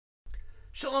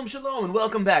Shalom, shalom, and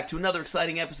welcome back to another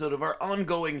exciting episode of our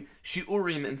ongoing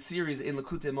Shiurim and series in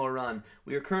Likutei Moharan.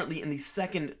 We are currently in the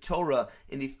second Torah,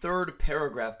 in the third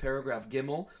paragraph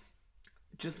Gimel.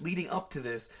 Just leading up to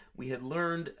this, we had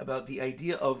learned about the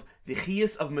idea of the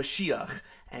Chiyas of Mashiach,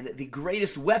 and the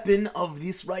greatest weapon of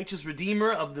this righteous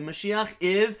Redeemer of the Mashiach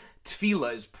is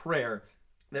Tefillah, is prayer.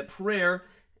 That prayer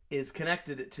is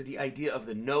connected to the idea of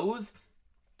the nose,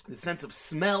 the sense of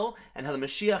smell, and how the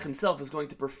Mashiach himself is going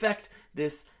to perfect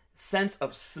this sense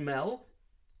of smell,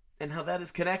 and how that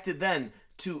is connected then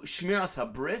to Shmiras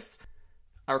HaBris,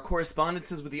 our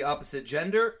correspondences with the opposite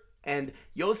gender, and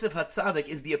Yosef HaTzadik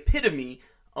is the epitome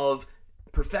of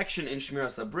perfection in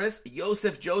Shmiras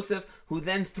HaBris. Joseph, who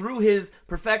then through his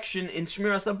perfection in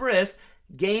Shmiras HaBris,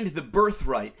 gained the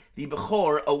birthright, the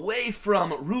Bechor, away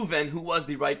from Reuven, who was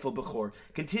the rightful Bechor.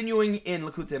 Continuing in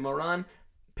Likutei Moharan,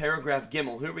 Paragraph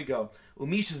Gimel, here we go.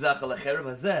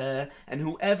 And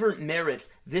whoever merits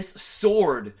this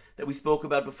sword that we spoke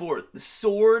about before, the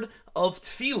sword of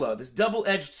Tefillah, this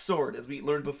double-edged sword, as we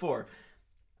learned before,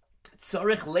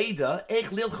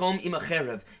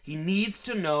 he needs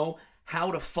to know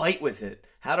how to fight with it,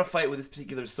 how to fight with this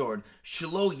particular sword.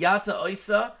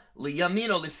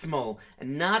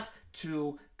 And not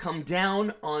to come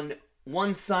down on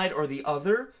one side or the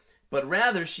other, but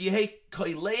rather,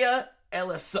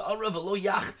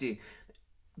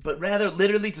 but rather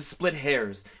literally to split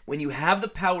hairs. When you have the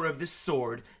power of this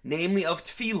sword, namely of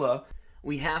Tefillah,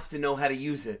 we have to know how to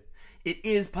use it. It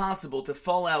is possible to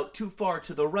fall out too far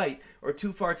to the right or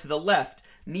too far to the left.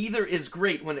 Neither is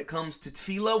great when it comes to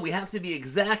Tefillah. We have to be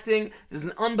exacting. This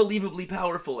is unbelievably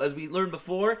powerful. As we learned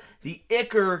before, the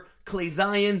Iker Klei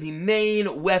Zayin, the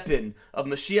main weapon of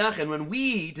Mashiach. And when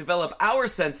we develop our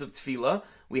sense of Tefillah,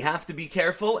 we have to be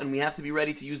careful and we have to be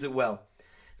ready to use it well.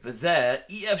 And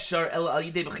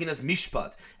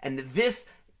this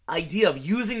idea of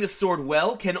using the sword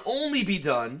well can only be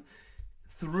done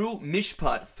through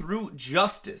mishpat, through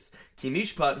justice. Ki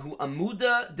mishpat hu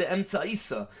amuda de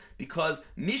emtsaisa, because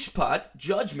mishpat,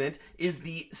 judgment, is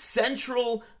the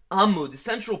central amud, the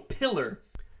central pillar.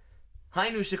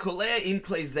 Hainu shekolea im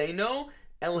kleizeno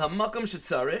el hamakam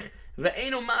shetzarich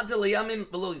ve'eno mata leyamin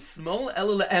v'lo yismol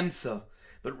el le'emsa.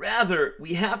 But rather,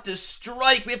 we have to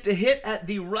strike, we have to hit at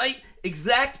the right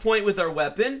exact point with our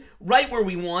weapon, right where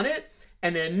we want it,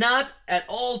 and then not at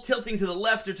all tilting to the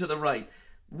left or to the right.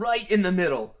 Right in the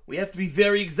middle. We have to be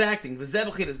very exacting. This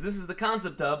is the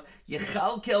concept of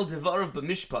Yechalkel Devarav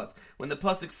B'mishpat, when the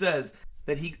pasuk says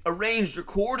that he arranged or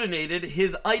coordinated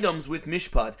his items with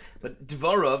mishpat. But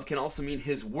Devarav can also mean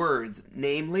his words,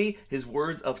 namely his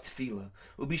words of tefillah.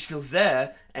 Ubishvil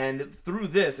zeh, and through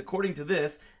this, according to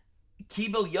this,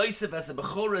 Kibel Yosef as a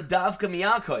Bechora Davka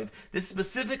Miyakov. This is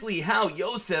specifically how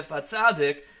Yosef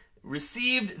HaTzadik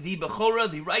received the Bechora,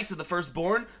 the rights of the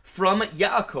firstborn, from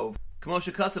Yaakov.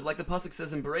 K'moshe Kasav, like the pasuk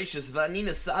says in Bereshis, V'ani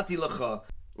nesati lecha,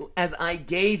 as I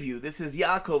gave you. This is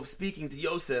Yaakov speaking to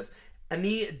Yosef.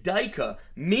 Ani daika,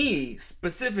 me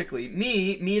specifically,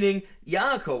 me meaning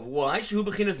Yaakov. Why? Shehu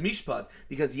b'chinas mishpat,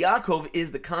 because Yaakov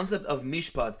is the concept of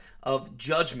mishpat, of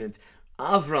judgment.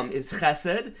 Avram is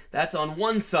chesed, that's on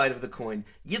one side of the coin.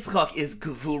 Yitzchak is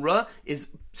gevura, is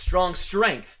strong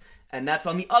strength, and that's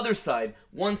on the other side.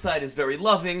 One side is very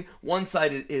loving, one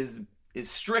side is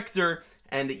stricter,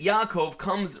 and Yaakov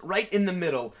comes right in the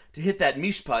middle to hit that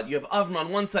mishpat. You have Avram on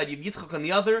one side, you have Yitzchak on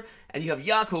the other, and you have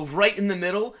Yaakov right in the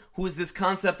middle, who is this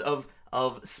concept of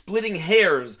splitting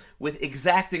hairs with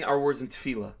exacting our words in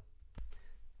tefillah.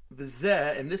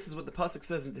 V'zeh, and this is what the pasuk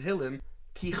says in Tehillim,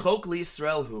 Ki chok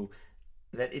liYisrael hu,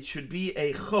 that it should be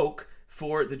a chok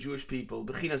for the Jewish people.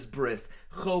 Bechinas bris.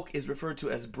 Chok is referred to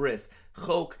as bris.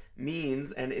 Chok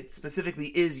means, and it specifically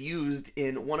is used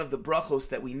in one of the brachos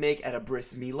that we make at a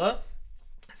bris milah,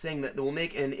 saying that they will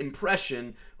make an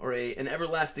impression or an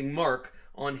everlasting mark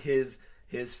on his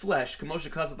flesh. K'moshe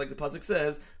Kasav, like the pasuk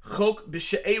says, Chok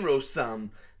b'she'ero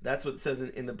sam. That's what it says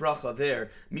in the bracha there.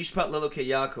 Mishpat lelo ke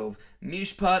Yaakov.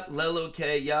 Mishpat lelo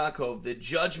ke Yaakov. The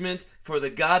judgment for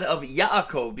the God of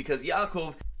Yaakov. Because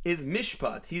Yaakov is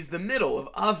Mishpat. He's the middle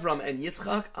of Avram and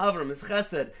Yitzchak. Avram is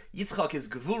Chesed. Yitzchak is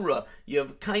Gevura. You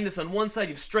have kindness on one side,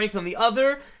 you have strength on the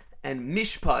other. And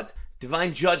Mishpat,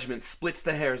 divine judgment, splits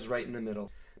the hairs right in the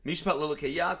middle. Mishpat lelo ke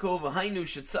Yaakov, v'hainu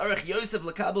shetzarech Yosef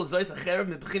lekabel zois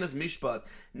acherev mibchinas mishpat.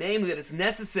 Namely, that it's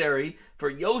necessary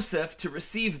for Yosef to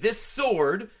receive this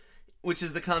sword, which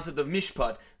is the concept of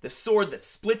mishpat, the sword that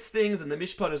splits things, and the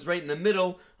mishpat is right in the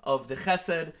middle of the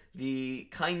chesed, the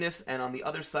kindness, and on the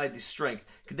other side, the strength.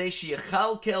 K'dei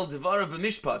sheyechalkel devarav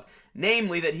b'mishpat.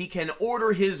 Namely, that he can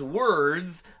order his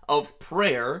words of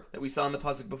prayer, that we saw in the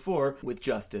pasuk before, with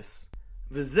justice.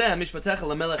 V'zeh mishpatecha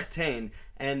lamelech tein.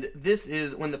 And this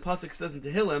is when the pasuk says in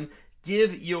Tehillim,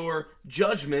 give your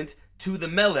judgment to the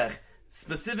melech.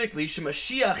 Specifically,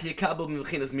 shemashiach yekabel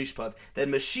b'mechinas mishpat. That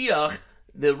Mashiach,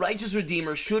 the righteous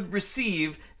Redeemer, should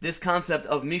receive this concept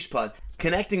of mishpat,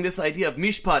 connecting this idea of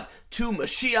mishpat to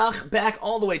Mashiach back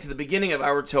all the way to the beginning of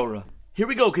our Torah. Here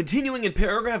we go, continuing in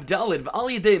paragraph Dalid, V'al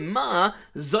yidei ma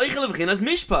zoichel v'chinas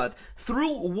mishpat.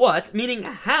 Through what, meaning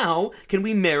how, can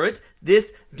we merit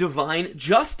this divine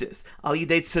justice? Al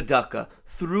yidei tzedakah,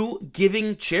 through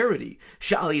giving charity.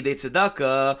 Sha'al yidei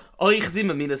tzedakah,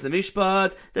 oichzim aminas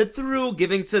mishpat, that through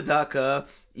giving tzedakah,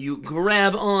 you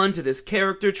grab on to this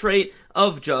character trait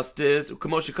of justice. Like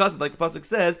the pasuk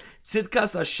says,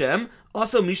 tzidkas Hashem,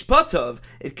 also mishpatav.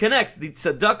 It connects the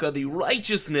tzedakah, the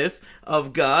righteousness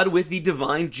of God, with the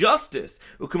divine justice.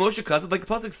 Like the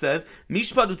pasuk says,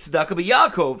 mishpat u'tzedakah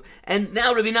b'Yaakov. And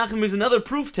now Rabbi Nachman brings another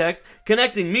proof text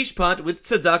connecting mishpat with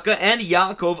tzedakah and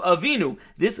Yaakov Avinu,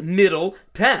 this middle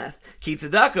path. Ki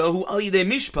tzedakah hu al yidei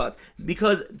mishpat,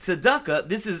 because tzedakah,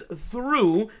 this is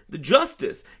through the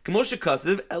justice. K'moshe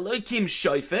kasev Elokim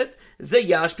shofet ze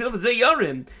yashpil v'ze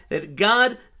yarim, that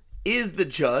God is the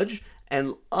judge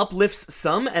and uplifts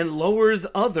some and lowers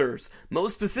others,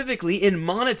 most specifically in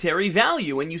monetary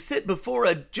value. When you sit before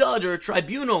a judge or a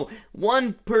tribunal,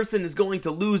 one person is going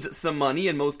to lose some money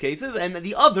in most cases, and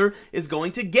the other is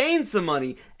going to gain some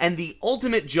money. And the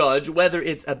ultimate judge, whether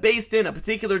it's a Beis Din, a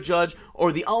particular judge,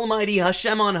 or the Almighty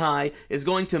Hashem on high, is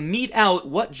going to mete out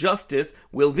what justice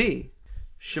will be.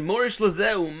 Shemorish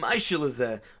lazeh u'maishi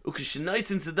lazeh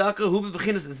u'kishnaisin tzedakah hu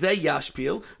b'v'chinas zeh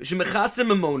yashpil u'shemechasem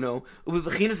mamono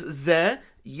u'b'v'chinas zeh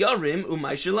yarim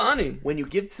u'maishi la'ani. When you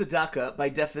give tzedakah, by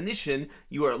definition,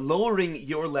 you are lowering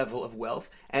your level of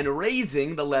wealth and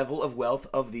raising the level of wealth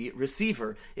of the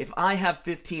receiver. If I have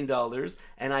 $15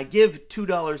 and I give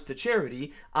 $2 to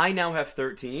charity, I now have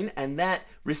 13, and that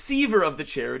receiver of the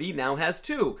charity now has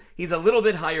 2. He's a little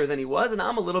bit higher than he was, and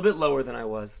I'm a little bit lower than I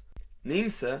was.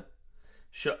 Nimsa.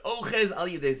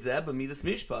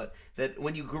 That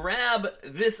when you grab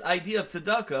this idea of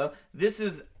tzedakah, this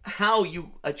is how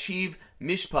you achieve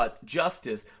mishpat,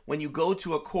 justice. When you go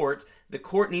to a court, the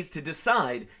court needs to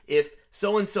decide if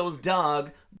so-and-so's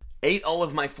dog ate all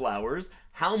of my flowers,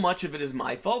 how much of it is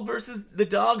my fault versus the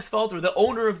dog's fault or the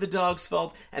owner of the dog's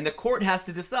fault, and the court has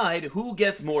to decide who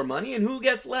gets more money and who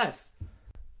gets less.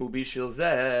 So it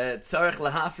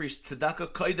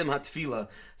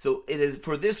is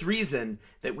for this reason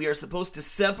that we are supposed to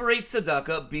separate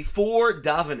tzedakah before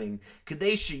davening,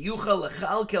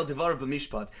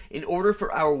 in order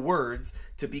for our words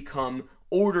to become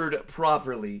ordered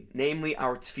properly, namely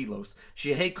our tfilos.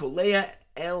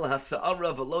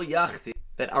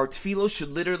 That our tfilos should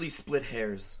literally split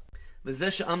hairs. As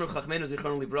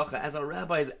our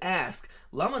rabbis ask,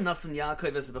 Lama nasan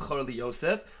Yaakov as the Bechorah li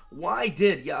Yosef? Why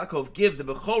did Yaakov give the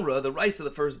Bechorah, the rights of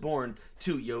the firstborn,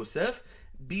 to Yosef?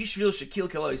 Bishvil shekil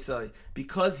keloisai,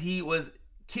 because he was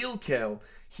kilkel.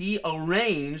 He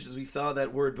arranged, as we saw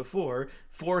that word before,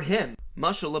 for him.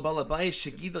 That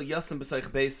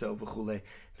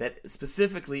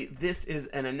specifically, this is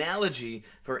an analogy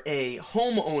for a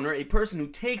homeowner, a person who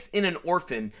takes in an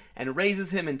orphan and raises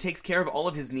him and takes care of all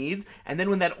of his needs, and then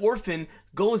when that orphan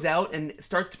goes out and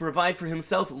starts to provide for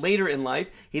himself later in life,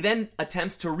 he then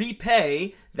attempts to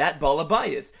repay that Baal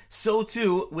Habayis. So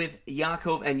too with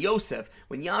Yaakov and Yosef.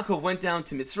 When Yaakov went down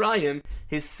to Mitzrayim,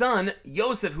 his son,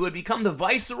 Yosef, who had become the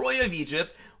viceroy of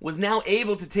Egypt, was now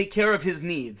able to take care of his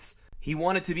needs. He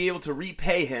wanted to be able to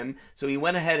repay him, so he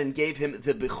went ahead and gave him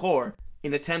the Bechor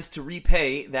in attempts to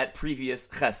repay that previous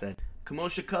chesed.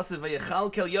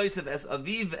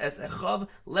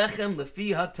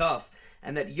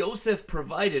 And that Yosef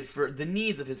provided for the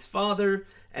needs of his father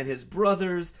and his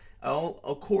brothers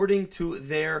according to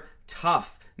their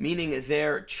taf, meaning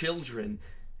their children.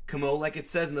 Like it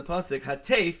says in the pasuk,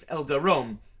 Hatef el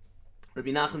darom. Rabbi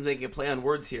Nachman's making a play on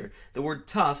words here. The word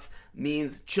taf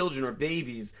means children or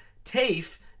babies.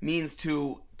 Teif means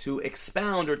to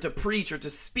expound or to preach or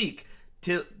to speak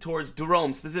towards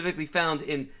Durom, specifically found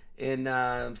in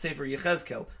Sefer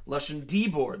Yechezkel. Lashon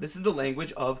Dibor. This is the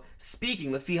language of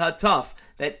speaking. Lefi hataf,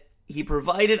 that he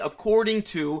provided according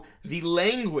to the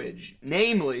language,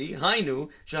 namely,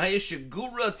 Hainu shahaya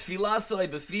shegura tfilasai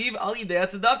befiv al yidei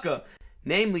tzedakah.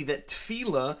 Namely, that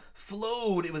tefillah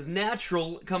flowed, it was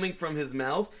natural coming from his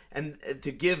mouth, and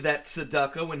to give that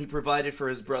tzedakah when he provided for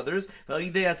his brothers,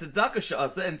 and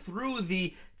through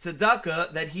the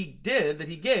tzedakah that he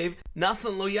gave,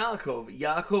 Nasan lo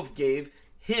Yaakov gave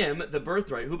him the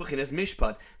birthright. Hu b'chinas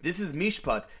mishpat. This is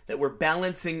mishpat, that we're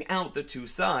balancing out the two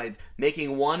sides,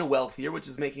 making one wealthier, which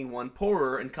is making one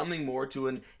poorer, and coming more to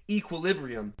an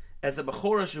equilibrium. as a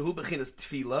Bechora Shehu Bechinas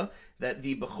Tefillah, that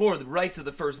the Bechor, the rights of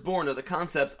the firstborn, are the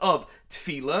concepts of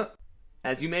Tefillah.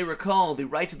 As you may recall, the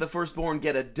rights of the firstborn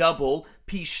get a double,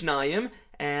 Pishnayim,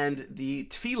 and the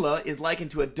Tefillah is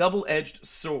likened to a double-edged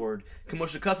sword.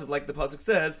 K'moshe Kasav, like the pasuk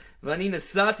says, V'ani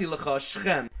nesati lecha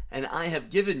Shechem, and I have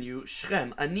given you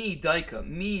Shechem, Ani Daika,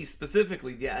 me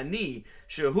specifically, the Ani,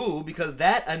 Shehu, because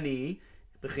that Ani,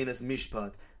 Bechinas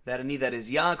Mishpat, that Ani that is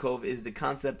Yaakov, is the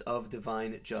concept of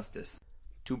divine justice.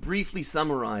 To briefly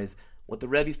summarize what the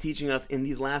Rebbe is teaching us in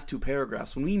these last two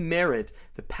paragraphs, when we merit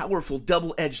the powerful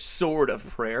double-edged sword of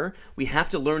prayer, we have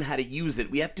to learn how to use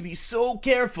it. We have to be so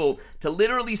careful to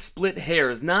literally split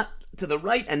hairs, not to the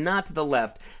right and not to the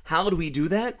left. How do we do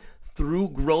that? Through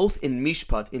growth in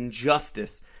mishpat, in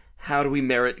justice. How do we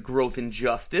merit growth in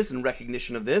justice and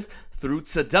recognition of this? Through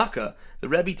tzedakah. The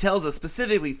Rebbe tells us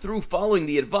specifically through following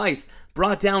the advice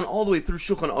brought down all the way through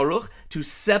Shulchan Aruch to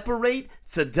separate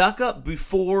tzedakah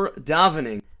before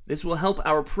davening. This will help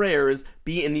our prayers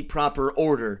be in the proper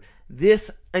order. This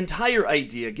entire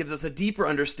idea gives us a deeper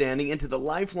understanding into the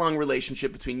lifelong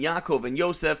relationship between Yaakov and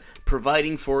Yosef,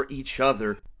 providing for each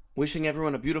other. Wishing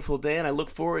everyone a beautiful day, and I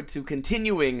look forward to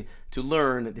continuing to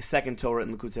learn the second Torah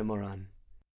in Likutei Moharan.